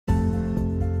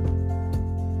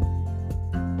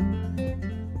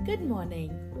Good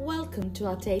morning. Welcome to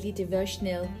our daily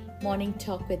devotional morning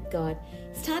talk with God.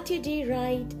 Start your day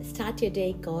right, start your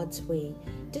day God's way.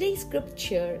 Today's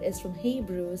scripture is from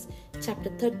Hebrews chapter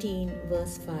 13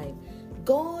 verse 5.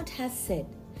 God has said,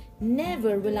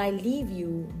 "Never will I leave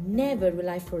you, never will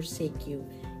I forsake you."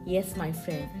 Yes, my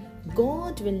friend,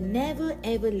 God will never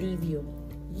ever leave you.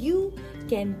 You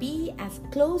can be as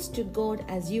close to God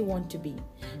as you want to be.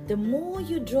 The more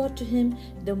you draw to Him,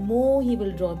 the more He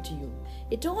will draw to you.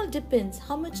 It all depends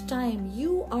how much time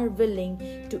you are willing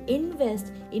to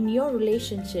invest in your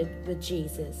relationship with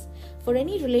Jesus. For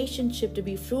any relationship to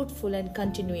be fruitful and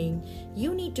continuing,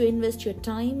 you need to invest your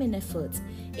time and efforts.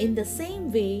 In the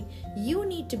same way, you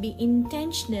need to be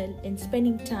intentional in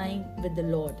spending time with the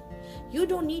Lord. You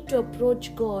don't need to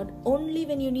approach God only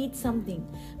when you need something,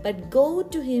 but go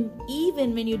to Him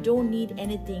even when you don't need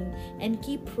anything and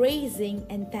keep praising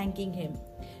and thanking Him.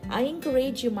 I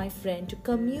encourage you, my friend, to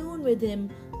commune with Him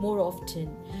more often.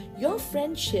 Your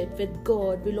friendship with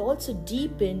God will also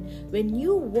deepen when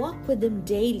you walk with Him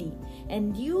daily,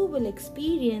 and you will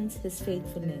experience His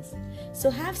faithfulness. So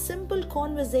have simple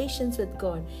conversations with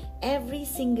God every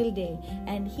single day,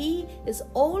 and He is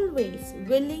always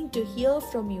willing to hear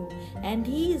from you, and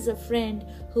He is a friend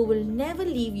who will never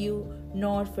leave you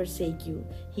nor forsake you.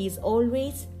 He is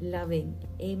always loving.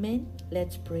 Amen.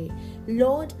 Let's pray.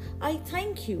 Lord, I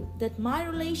thank you that my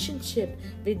relationship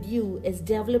with you is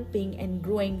developing and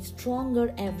growing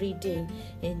stronger every day.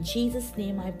 In Jesus'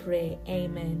 name I pray.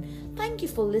 Amen. Thank you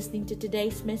for listening to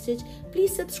today's message.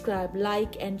 Please subscribe,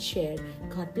 like, and share.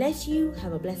 God bless you.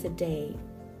 Have a blessed day.